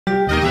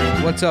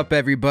What's up,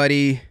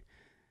 everybody?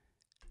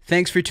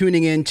 Thanks for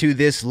tuning in to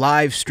this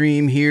live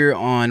stream here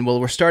on, well,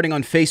 we're starting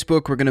on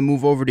Facebook. We're going to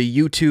move over to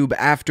YouTube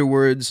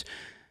afterwards.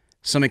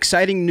 Some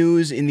exciting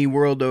news in the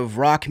world of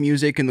rock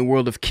music, in the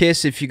world of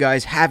Kiss. If you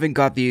guys haven't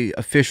got the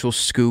official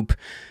scoop,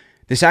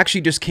 this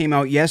actually just came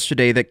out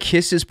yesterday that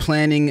Kiss is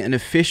planning an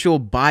official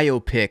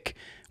biopic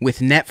with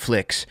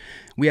Netflix.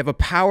 We have a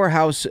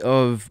powerhouse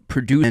of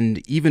producers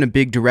and even a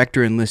big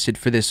director enlisted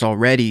for this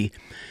already.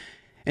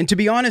 And to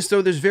be honest,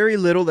 though, there's very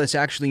little that's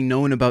actually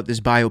known about this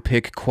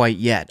biopic quite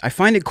yet. I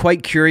find it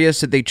quite curious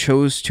that they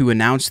chose to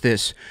announce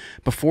this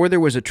before there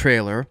was a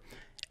trailer,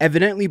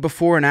 evidently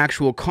before an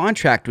actual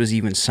contract was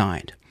even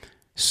signed.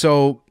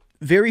 So,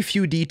 very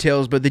few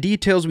details, but the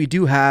details we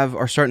do have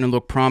are starting to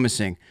look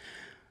promising.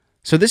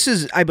 So this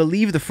is, I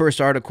believe, the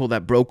first article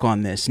that broke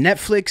on this.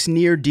 Netflix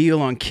near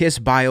deal on Kiss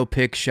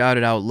biopic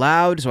shouted out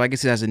loud, so I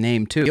guess it has a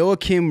name too.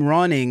 Joachim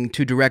Rønning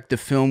to direct the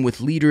film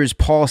with leaders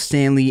Paul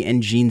Stanley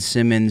and Gene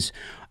Simmons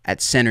at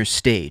center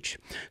stage.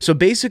 So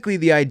basically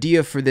the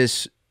idea for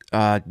this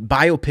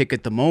biopic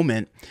at the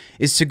moment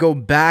is to go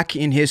back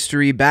in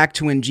history, back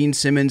to when Gene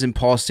Simmons and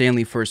Paul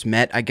Stanley first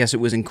met. I guess it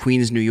was in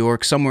Queens, New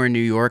York, somewhere in New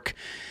York,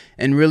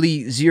 and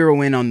really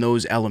zero in on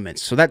those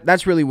elements. So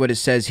that's really what it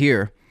says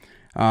here.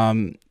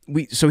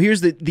 So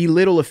here's the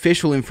little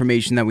official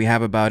information that we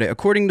have about it.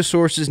 According to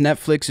sources,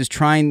 Netflix is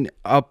tying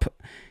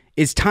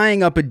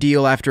up a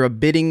deal after a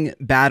bidding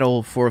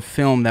battle for a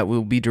film that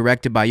will be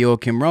directed by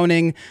Joachim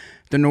Rønning,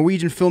 the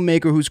Norwegian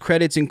filmmaker whose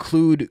credits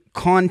include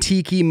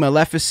Kon-Tiki,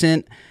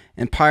 Maleficent,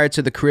 and Pirates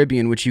of the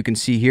Caribbean, which you can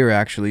see here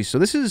actually. So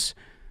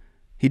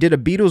he did a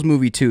Beatles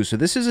movie too. So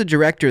this is a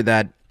director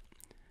that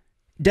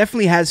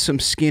definitely has some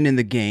skin in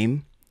the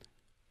game.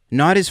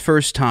 Not his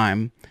first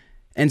time.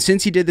 And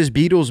since he did this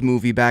Beatles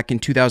movie back in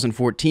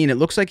 2014, it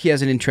looks like he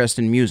has an interest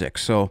in music.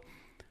 So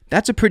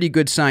that's a pretty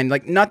good sign.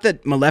 Like, not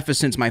that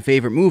Maleficent's my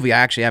favorite movie. I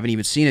actually haven't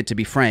even seen it, to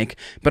be frank.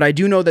 But I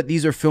do know that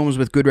these are films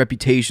with good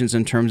reputations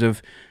in terms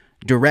of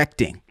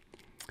directing.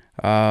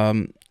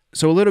 So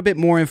a little bit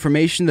more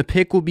information. The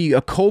pick will be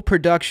a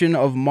co-production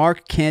of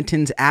Mark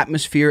Canton's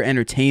Atmosphere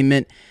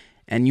Entertainment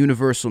and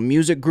Universal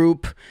Music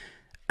Group.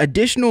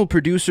 Additional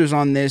producers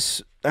on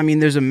this, I mean,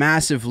 there's a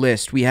massive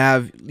list. We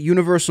have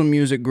Universal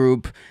Music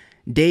Group,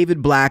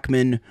 David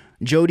Blackman,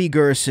 Jody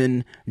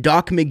Gerson,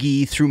 Doc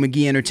McGee through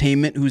McGee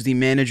Entertainment, who's the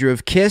manager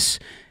of Kiss.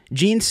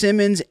 Gene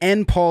Simmons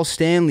and Paul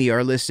Stanley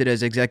are listed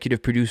as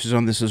executive producers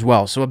on this as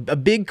well. So a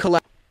big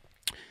collab.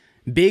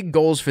 Big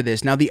goals for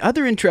this. Now, the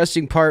other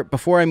interesting part,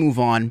 before I move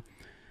on,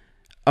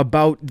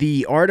 about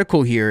the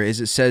article here is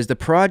it says the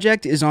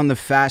project is on the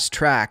fast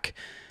track.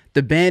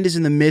 The band is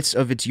in the midst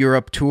of its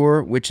Europe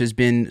tour, which has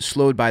been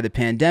slowed by the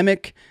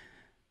pandemic.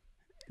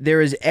 There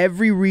is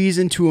every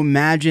reason to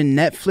imagine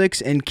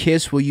Netflix and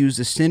Kiss will use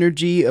the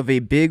synergy of a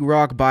big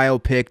rock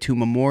biopic to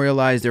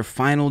memorialize their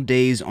final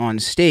days on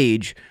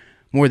stage,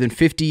 more than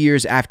 50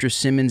 years after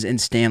Simmons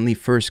and Stanley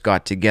first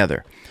got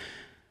together.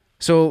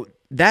 So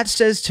that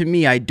says to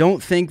me, I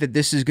don't think that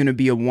this is going to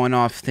be a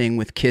one-off thing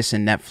with Kiss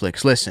and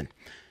Netflix. Listen,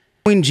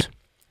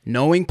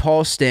 knowing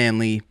Paul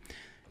Stanley,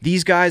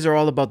 these guys are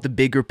all about the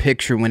bigger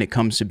picture when it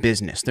comes to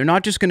business. They're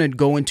not just going to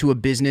go into a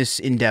business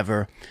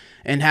endeavor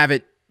and have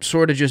it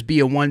sort of just be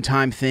a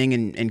one-time thing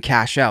and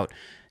cash out.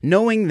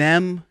 Knowing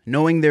them,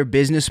 knowing their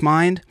business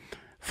mind,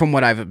 from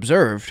what I've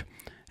observed,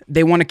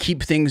 they want to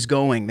keep things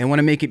going. They want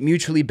to make it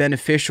mutually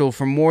beneficial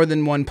for more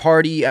than one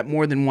party at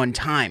more than one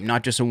time,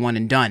 not just a one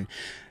and done.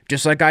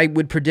 Just like I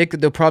would predict that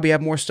they'll probably have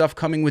more stuff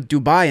coming with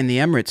Dubai and the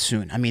Emirates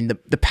soon. I mean,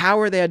 the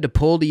power they had to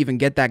pull to even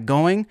get that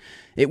going,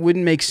 it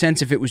wouldn't make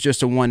sense if it was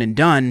just a one and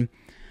done.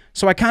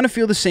 So I kind of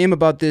feel the same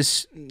about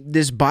this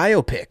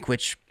biopic,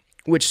 which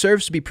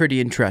serves to be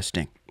pretty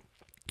interesting.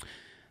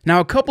 Now,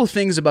 a couple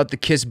things about the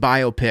Kiss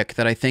biopic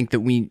that I think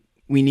that we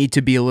need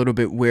to be a little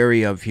bit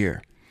wary of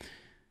here.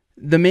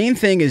 The main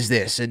thing is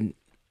this, and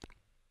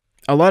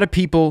a lot of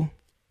people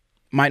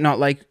might not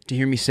like to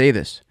hear me say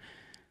this,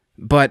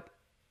 but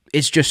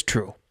it's just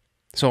true.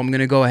 So I'm going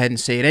to go ahead and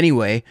say it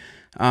anyway.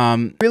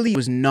 Really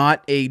was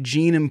not a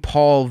Gene and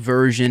Paul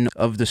version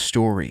of the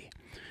story.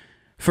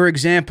 For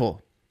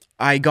example,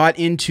 I got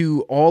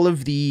into all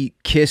of the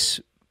Kiss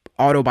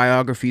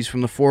autobiographies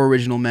from the 4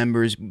 original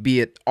members, be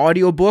it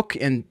audiobook,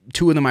 and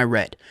 2 of them I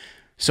read.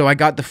 So I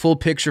got the full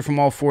picture from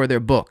all 4 of their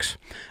books.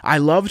 I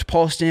loved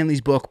Paul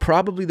Stanley's book,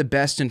 probably the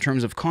best in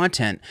terms of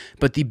content,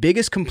 but the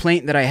biggest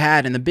complaint that I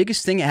had, and the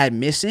biggest thing it had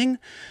missing,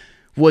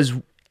 was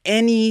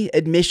any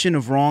admission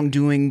of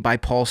wrongdoing by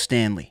Paul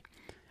Stanley.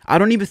 I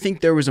don't even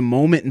think there was a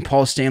moment in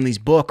Paul Stanley's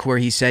book where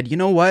he said, you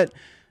know what,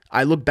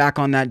 I look back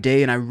on that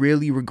day and I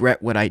really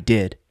regret what I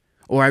did.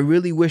 Or I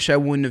really wish I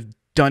wouldn't have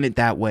done it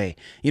that way.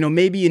 You know,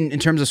 maybe in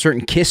terms of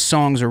certain Kiss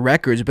songs or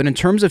records, but in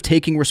terms of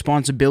taking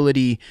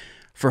responsibility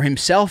for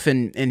himself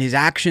and his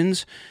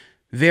actions,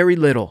 very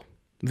little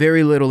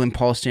in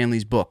Paul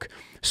Stanley's book.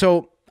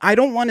 So I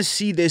don't want to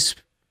see this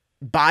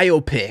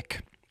biopic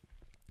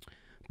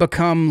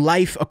become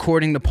life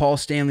according to Paul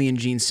Stanley and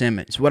Gene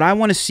Simmons. What I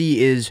want to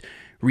see is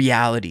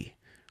reality.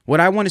 What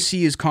I want to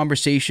see is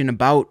conversation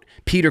about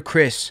Peter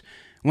Criss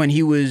when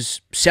he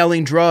was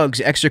selling drugs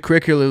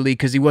extracurricularly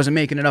because he wasn't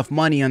making enough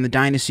money on the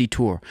Dynasty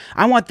tour.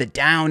 I want the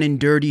down and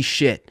dirty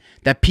shit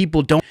that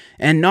people don't,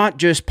 and not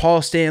just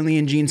Paul Stanley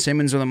and Gene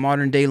Simmons or the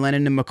modern day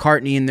Lennon and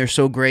McCartney and they're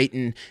so great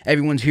and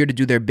everyone's here to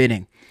do their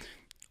bidding,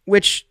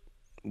 which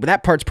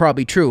that part's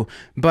probably true,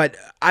 but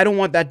I don't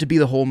want that to be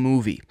the whole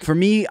movie. For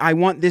me, I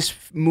want this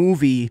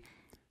movie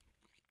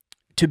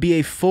to be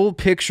a full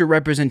picture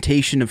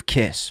representation of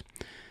Kiss.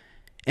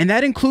 And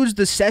that includes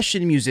the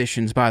session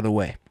musicians, by the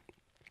way.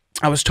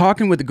 I was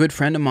talking with a good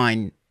friend of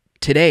mine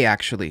today,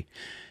 actually,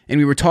 and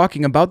we were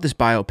talking about this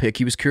biopic.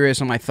 He was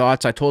curious on my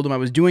thoughts. I told him I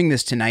was doing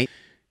this tonight,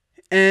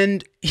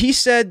 and he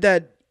said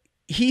that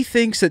he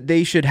thinks that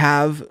they should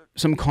have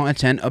some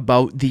content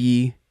about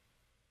the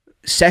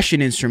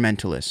session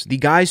instrumentalists, the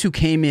guys who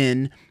came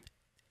in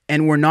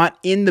and were not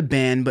in the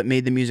band but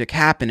made the music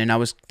happen. And I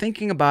was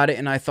thinking about it,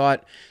 and I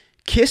thought,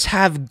 Kiss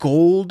have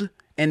gold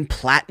and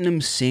platinum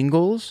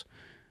singles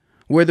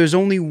where there's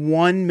only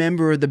one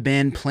member of the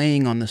band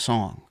playing on the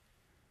song.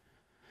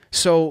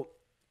 So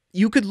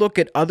you could look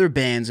at other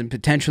bands and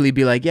potentially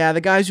be like, yeah,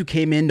 the guys who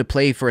came in to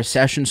play for a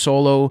session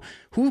solo,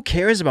 who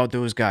cares about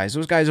those guys?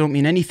 Those guys don't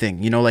mean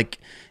anything. You know, like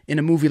in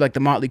a movie like the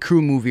Motley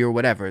Crue movie or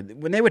whatever,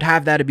 when they would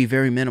have that, it'd be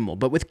very minimal.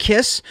 But with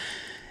Kiss,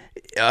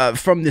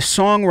 from the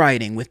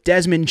songwriting with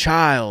Desmond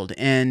Child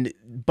and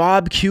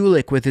Bob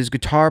Kulick with his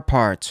guitar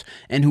parts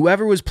and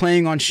whoever was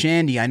playing on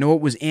Shandy, I know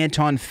it was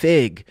Anton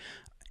Fig.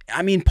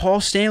 I mean, Paul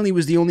Stanley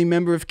was the only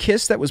member of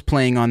Kiss that was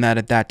playing on that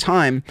at that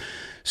time.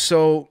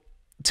 So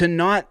to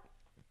not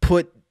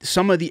put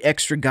some of the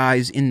extra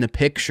guys in the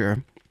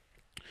picture,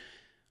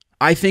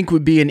 I think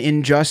would be an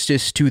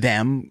injustice to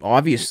them,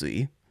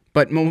 obviously.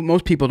 But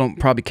most people don't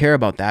probably care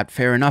about that.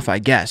 Fair enough, I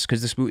guess,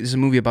 because this is a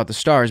movie about the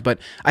stars. But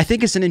I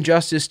think it's an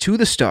injustice to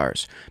the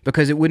stars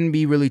because it wouldn't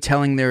be really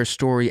telling their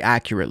story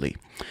accurately.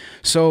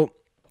 So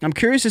I'm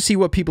curious to see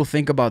what people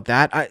think about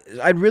that.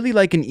 I'd really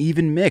like an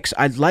even mix.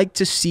 I'd like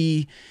to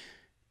see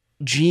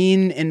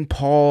Gene and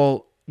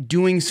Paul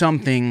doing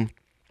something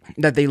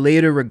that they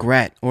later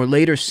regret or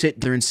later sit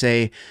there and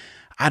say,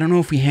 I don't know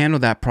if we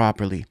handled that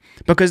properly.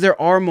 Because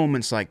there are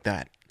moments like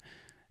that.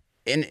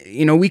 And,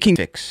 you know, we can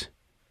fix.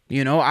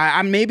 You know, I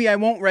maybe I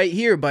won't right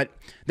here, but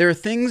there are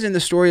things in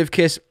the story of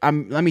Kiss, let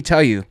me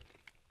tell you,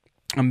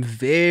 I'm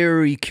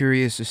very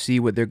curious to see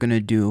what they're going to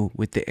do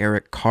with the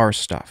Eric Carr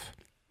stuff.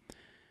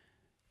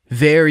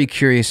 Very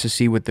curious to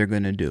see what they're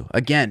going to do.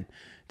 Again,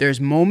 there's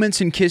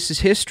moments in Kiss's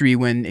history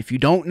when, if you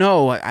don't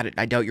know,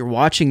 I doubt you're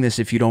watching this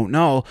if you don't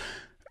know,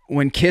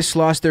 when Kiss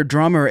lost their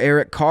drummer,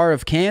 Eric Carr,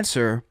 of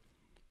cancer,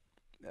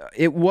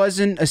 it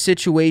wasn't a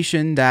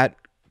situation that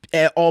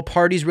all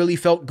parties really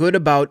felt good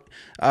about,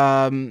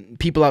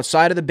 people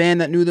outside of the band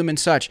that knew them and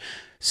such.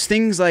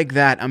 Things like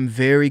that, I'm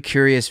very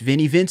curious.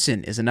 Vinnie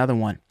Vincent is another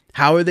one.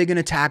 How are they going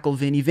to tackle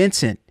Vinnie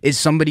Vincent? Is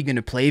somebody going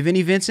to play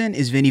Vinnie Vincent?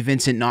 Is Vinnie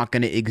Vincent not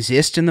going to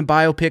exist in the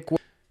biopic?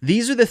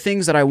 These are the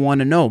things that I want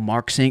to know.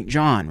 Mark St.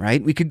 John,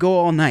 right? We could go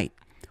all night.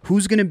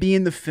 Who's going to be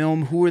in the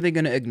film? Who are they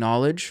going to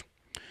acknowledge?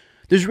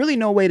 There's really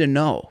no way to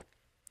know.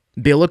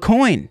 Bill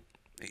Aucoin.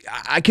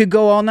 I could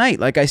go all night,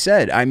 like I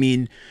said. I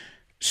mean,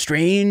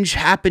 strange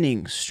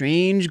happenings,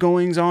 strange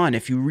goings on.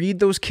 If you read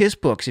those Kiss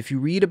books, if you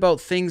read about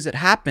things that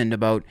happened,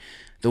 about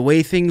the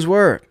way things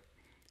were,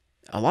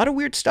 a lot of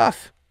weird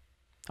stuff.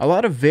 A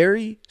lot of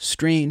very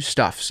strange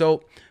stuff.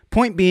 So,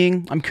 point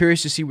being, I'm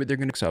curious to see what they're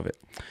going to do of it.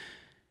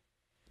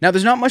 Now,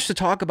 there's not much to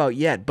talk about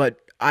yet, but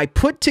I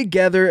put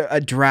together a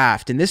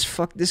draft, and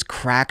this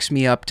cracks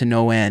me up to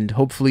no end.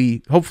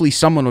 Hopefully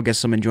someone will get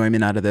some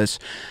enjoyment out of this.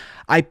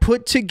 I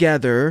put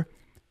together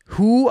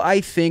who I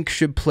think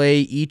should play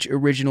each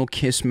original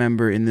Kiss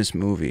member in this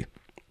movie.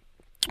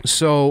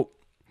 So,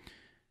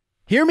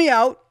 hear me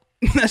out.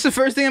 That's the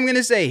first thing I'm going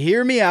to say.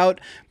 Hear me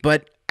out.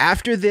 But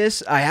after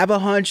this, I have a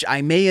hunch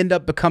I may end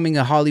up becoming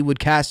a Hollywood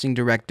casting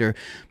director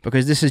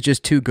because this is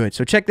just too good.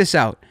 So check this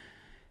out.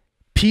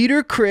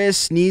 Peter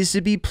Criss needs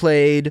to be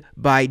played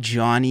by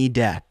Johnny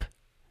Depp.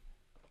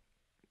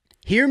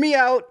 Hear me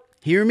out.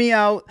 Hear me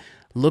out.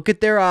 Look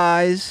at their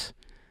eyes.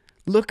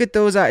 Look at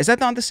those eyes. Is that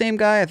not the same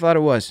guy? I thought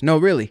it was. No,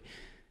 really.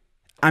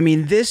 I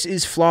mean, this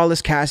is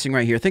flawless casting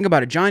right here. Think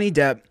about it. Johnny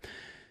Depp,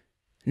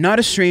 not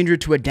a stranger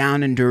to a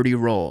down and dirty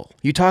role.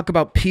 You talk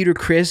about Peter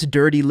Criss,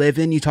 dirty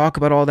living. You talk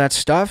about all that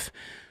stuff.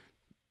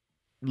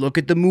 Look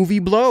at the movie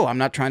Blow. I'm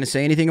not trying to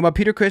say anything about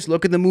Peter Criss.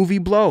 Look at the movie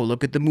Blow.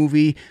 Look at the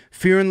movie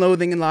Fear and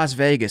Loathing in Las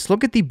Vegas.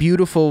 Look at the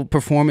beautiful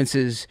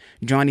performances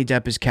Johnny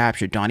Depp has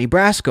captured. Donnie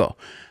Brasco.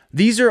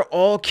 These are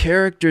all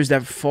characters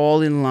that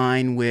fall in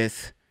line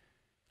with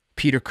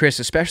Peter Criss,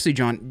 especially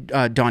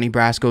Donnie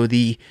Brasco,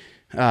 the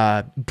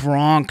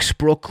Bronx,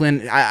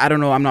 Brooklyn. I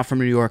don't know. I'm not from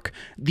New York.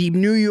 The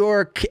New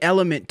York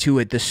element to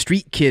it, the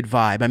street kid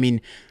vibe. I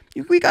mean,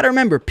 we got to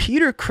remember,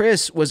 Peter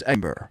Criss was a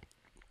member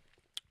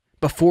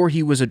before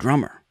he was a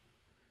drummer.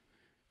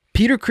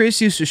 Peter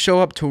Criss used to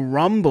show up to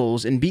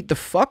rumbles and beat the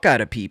fuck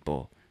out of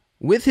people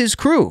with his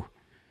crew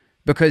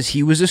because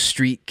he was a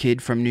street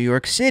kid from New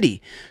York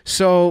City.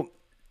 So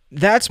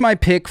that's my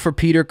pick for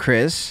Peter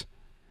Criss.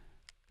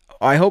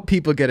 I hope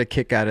people get a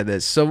kick out of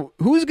this. So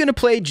who's going to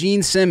play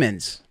Gene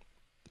Simmons?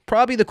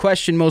 Probably the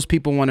question most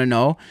people want to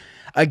know.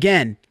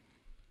 Again,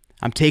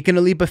 I'm taking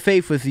a leap of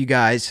faith with you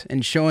guys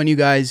and showing you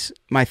guys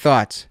my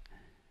thoughts.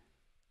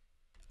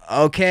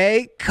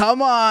 Okay,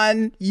 come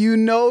on. You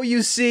know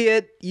you see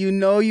it. You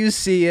know you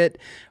see it.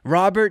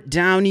 Robert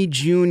Downey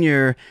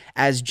Jr.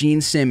 as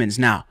Gene Simmons.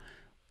 Now,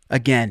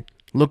 again,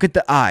 look at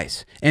the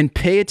eyes and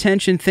pay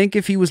attention. Think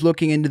if he was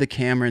looking into the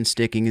camera and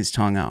sticking his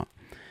tongue out.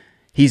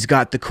 He's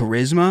got the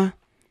charisma,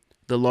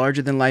 the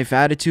larger-than-life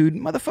attitude.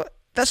 Motherfucker,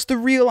 that's the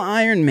real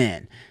Iron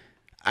Man.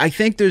 I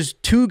think there's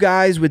two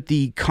guys with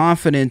the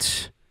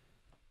confidence.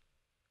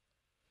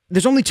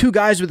 There's only two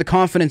guys with the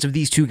confidence of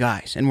these two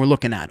guys, and we're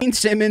looking at them.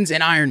 Simmons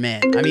and Iron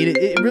Man. I mean,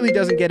 it really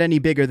doesn't get any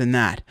bigger than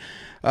that.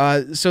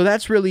 So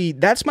that's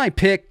my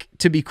pick,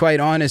 to be quite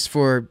honest,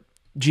 for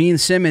Gene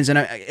Simmons. And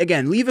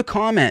again, leave a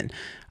comment.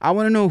 I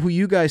want to know who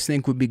you guys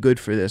think would be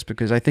good for this,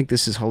 because I think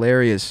this is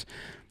hilarious.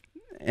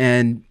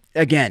 And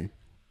again,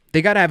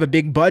 they got to have a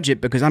big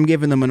budget, because I'm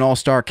giving them an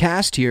all-star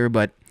cast here,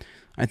 but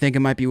I think it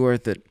might be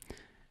worth it.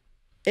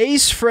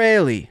 Ace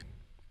Frehley.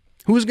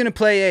 Who's going to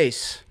play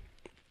Ace?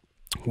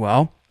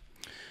 Well,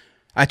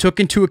 I took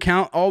into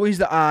account always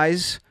the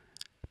eyes,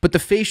 but the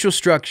facial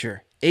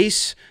structure.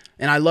 Ace,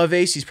 and I love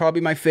Ace, he's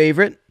probably my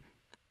favorite,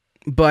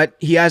 but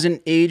he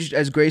hasn't aged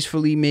as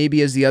gracefully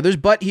maybe as the others,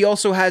 but he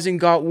also hasn't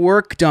got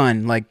work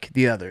done like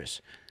the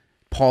others.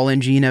 Paul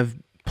and Gene have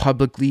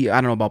publicly,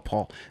 I don't know about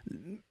Paul,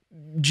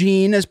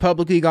 Gene has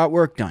publicly got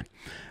work done.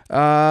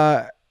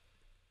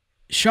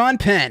 Sean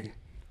Penn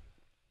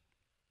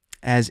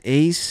as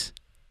Ace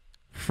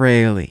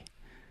Frehley.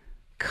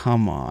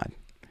 Come on.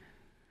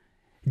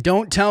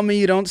 Don't tell me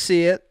you don't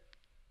see it.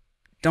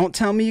 Don't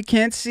tell me you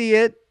can't see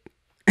it.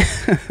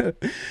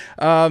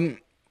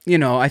 You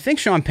know, I think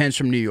Sean Penn's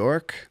from New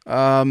York.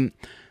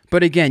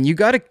 But again, you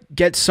got to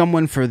get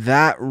someone for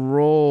that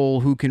role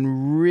who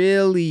can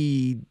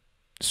really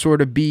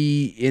sort of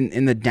be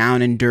in the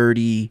down and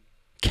dirty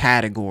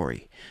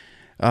category.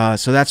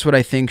 So that's what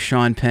I think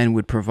Sean Penn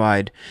would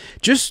provide.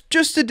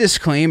 Just a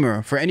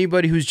disclaimer for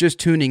anybody who's just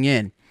tuning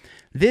in.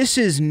 This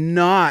is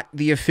not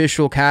the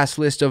official cast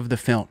list of the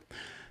film.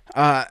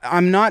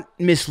 I'm not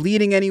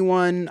misleading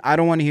anyone. I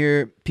don't want to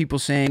hear people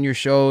saying your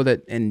show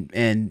that and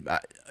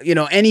you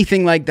know,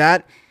 anything like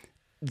that.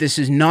 This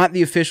is not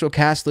the official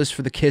cast list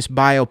for the Kiss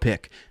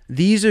biopic.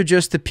 These are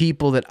just the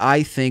people that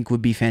I think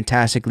would be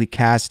fantastically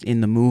cast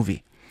in the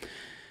movie.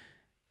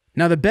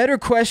 Now, the better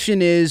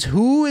question is,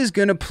 who is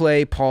going to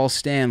play Paul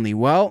Stanley?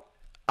 Well,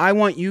 I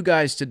want you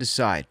guys to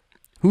decide.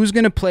 Who's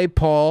going to play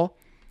Paul?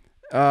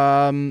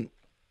 I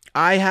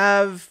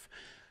have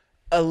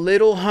a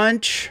little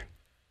hunch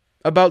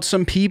about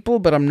some people,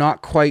 but I'm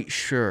not quite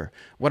sure.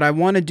 What I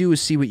want to do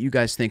is see what you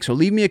guys think. So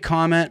leave me a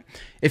comment.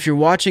 If you're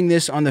watching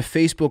this on the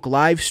Facebook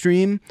live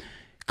stream,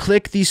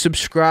 click the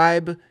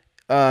subscribe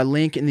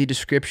link in the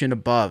description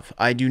above.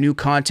 I do new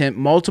content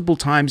multiple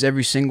times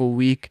every single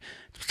week,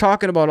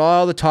 talking about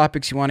all the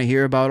topics you want to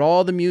hear about,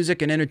 all the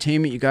music and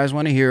entertainment you guys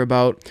want to hear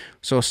about.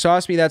 So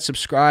sauce me that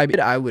subscribe.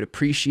 I would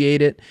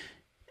appreciate it.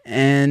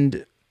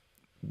 And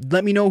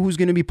let me know who's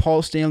going to be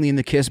Paul Stanley in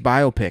the Kiss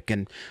biopic.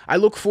 And I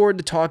look forward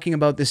to talking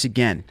about this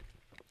again,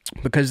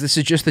 because this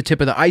is just the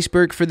tip of the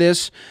iceberg for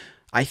this.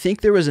 I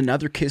think there was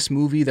another Kiss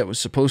movie that was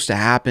supposed to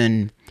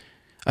happen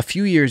a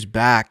few years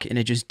back, and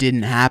it just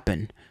didn't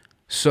happen.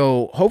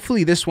 So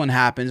hopefully this one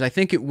happens. I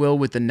think it will,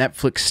 with the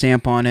Netflix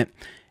stamp on it.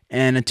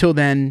 And until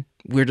then,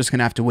 we're just going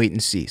to have to wait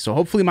and see. So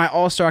hopefully my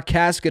all-star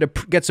cast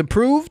gets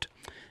approved.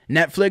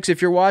 Netflix,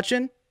 if you're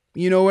watching,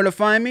 you know where to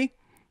find me.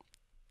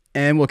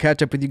 And we'll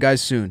catch up with you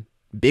guys soon.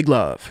 Big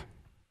love.